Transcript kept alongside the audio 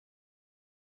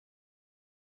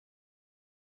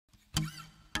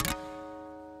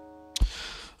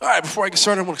All right, before I get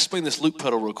started, I want to explain this loop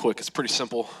pedal real quick. It's pretty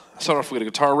simple. I start off with a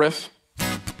guitar riff.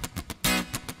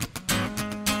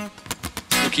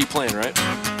 You keep playing, right?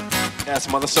 Add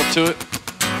some other stuff to it.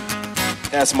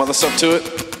 Add some other stuff to it.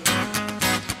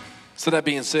 So that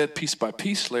being said, piece by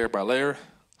piece, layer by layer,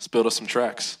 let's build us some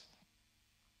tracks.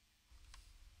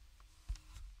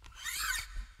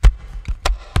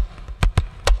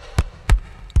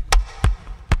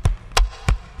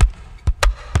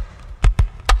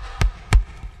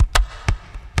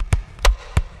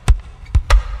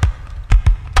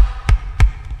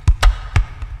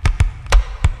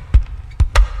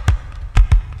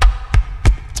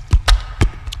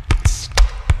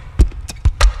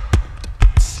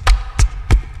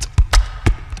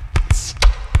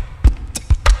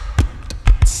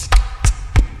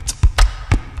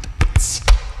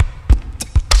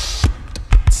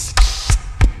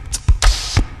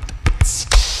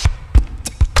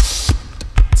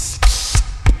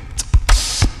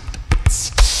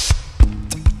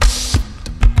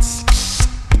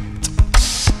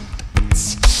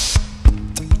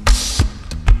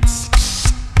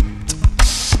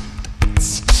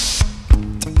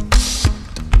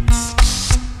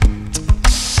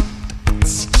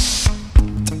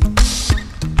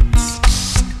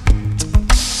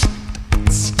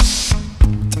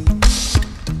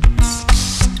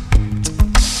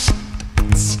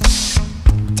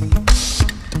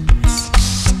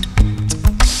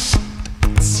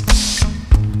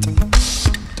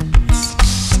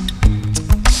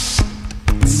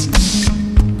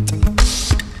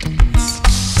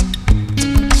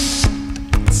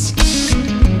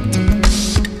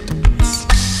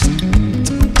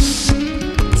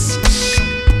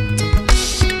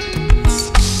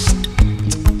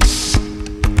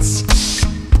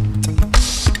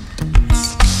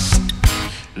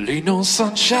 Ain't no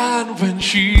sunshine when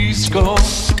she's gone.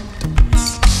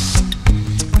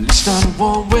 At least not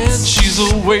warm when she's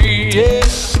away, yeah.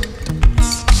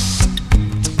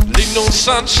 Ain't no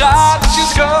sunshine when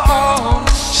she's gone.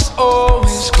 She's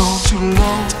always gone too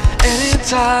long.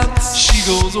 Anytime she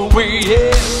goes away,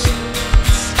 yeah.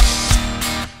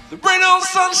 There ain't no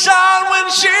sunshine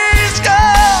when she's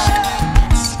gone.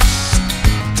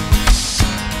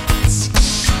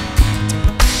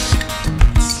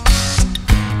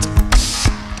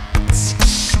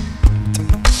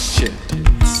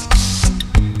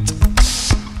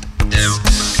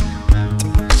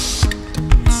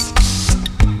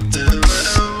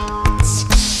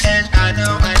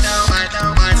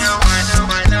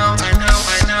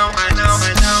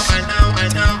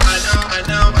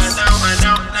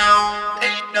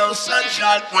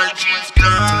 Sunshine when she's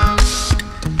gone.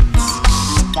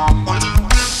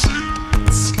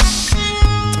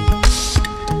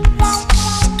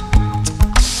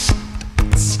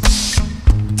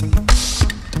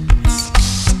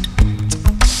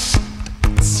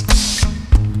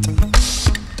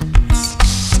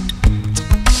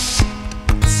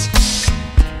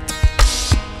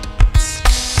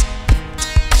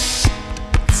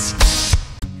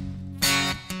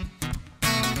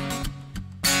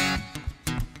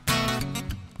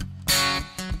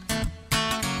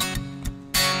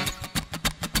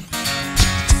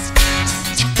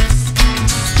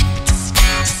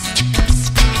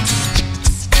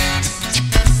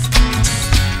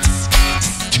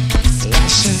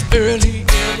 Early in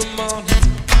the morning,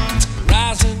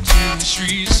 rising to the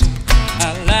streets,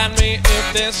 I light me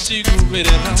up that cigarette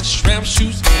and I'll strap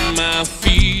shoes on my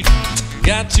feet.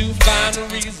 Got to find a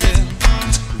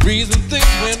reason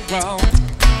things went wrong.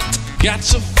 Got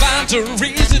to find a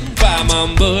reason why my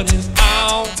money's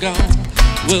all gone.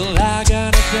 Well, I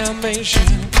got a Dalmatian,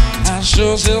 I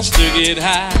sure still get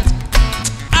high.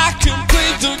 I can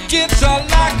play the guitar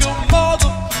like a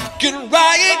motherfucking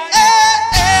riot.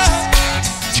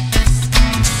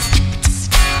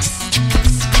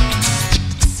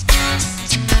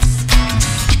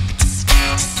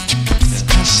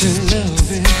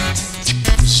 Loving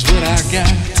is what I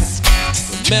got.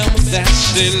 Remember that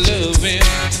shit, loving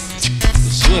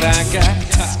is what I got.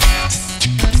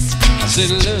 I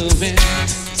said loving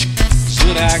is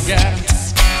what I got.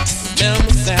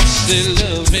 Remember that shit,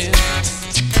 loving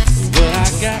what I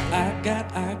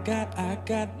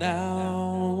got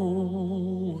now.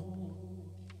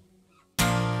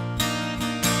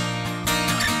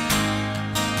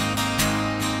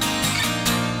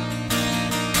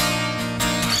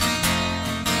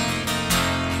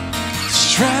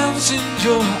 Drowns in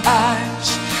your eyes,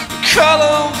 the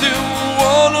color of the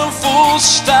wonderful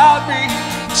starry,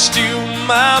 steal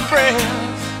my breath.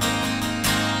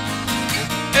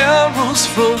 Arrows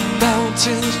from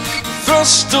mountains,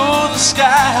 thrust to the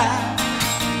sky.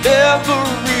 never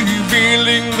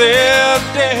revealing their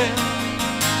dead.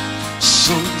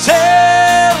 So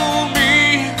tell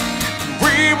me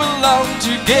we belong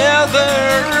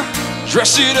together.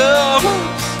 Dress it up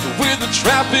with the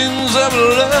trappings of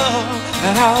love,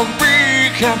 and I'll be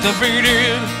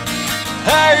captivated.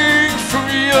 Hang from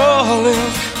your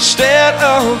lips instead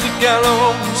of the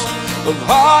gallows of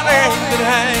heartache that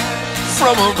hang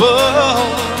from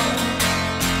above.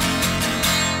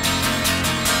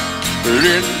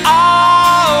 And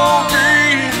I'll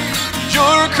be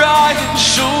your crying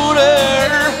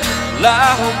shoulder.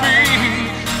 I'll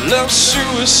be love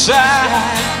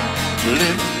suicide.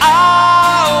 And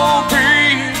I'll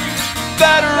be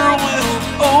better when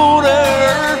I'm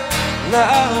older.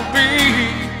 I'll be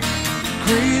the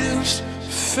greatest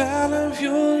fan of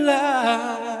your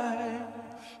life.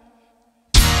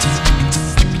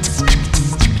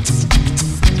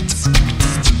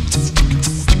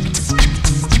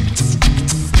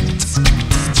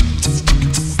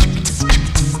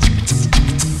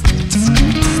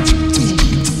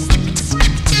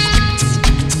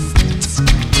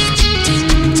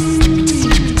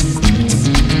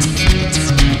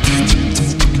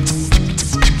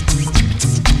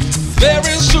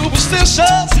 Very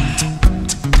superstitious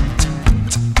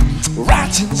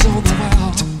writings on the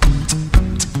wall.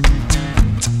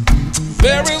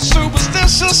 Very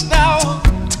superstitious now.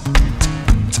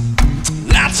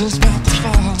 Lightens about to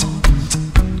fall.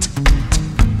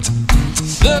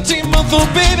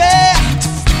 13-month-old baby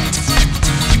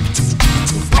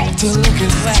broke the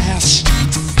looking glass.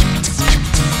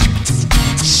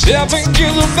 7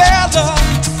 years of better.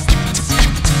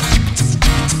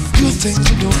 Good things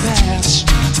in your past.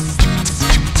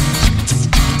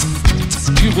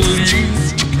 You believe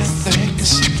in things,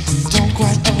 don't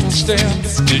quite understand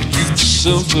that you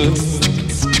suffer.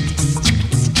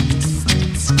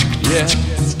 Yeah.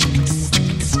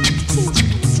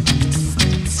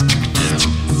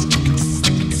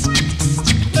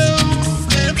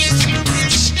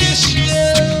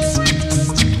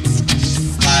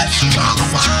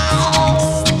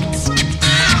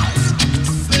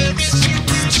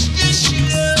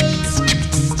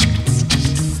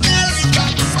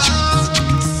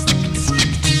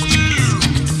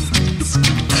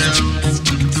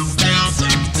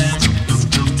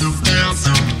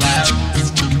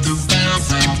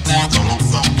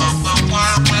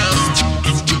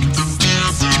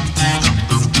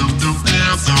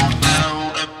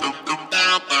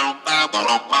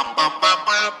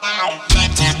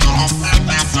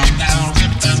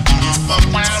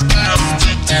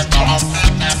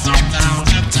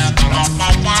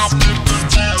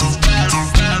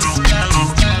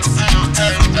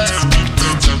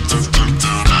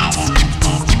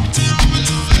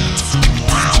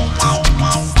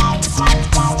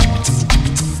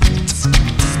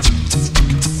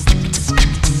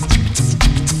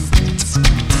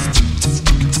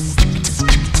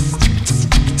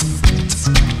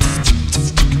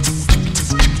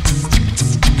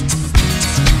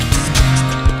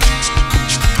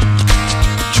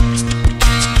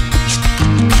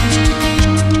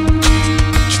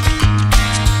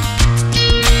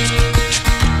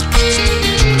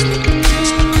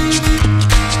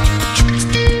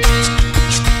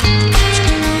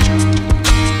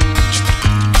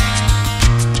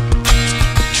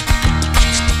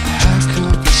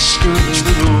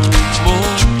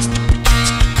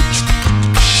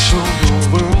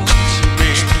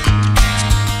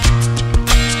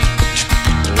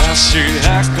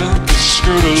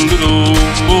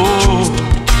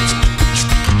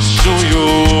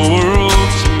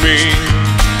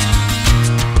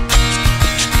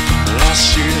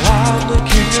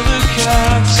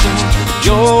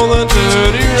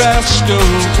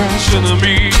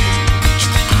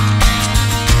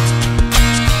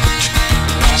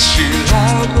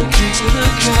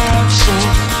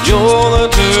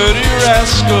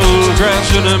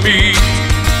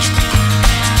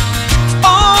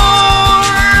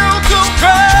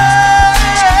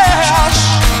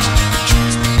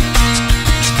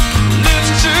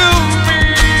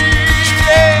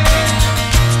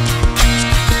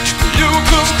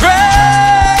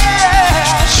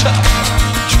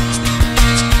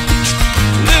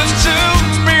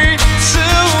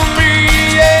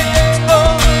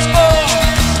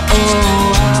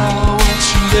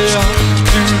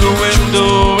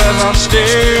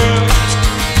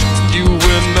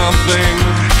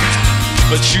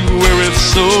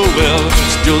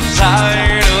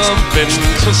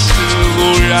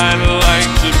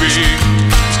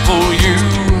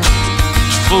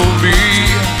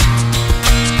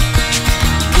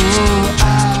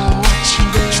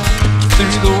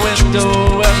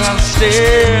 I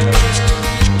stare.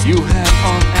 You have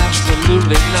on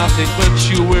absolutely nothing, but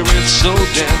you wear it so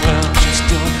damn well.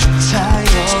 You're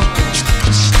tired,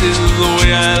 but still the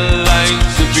way I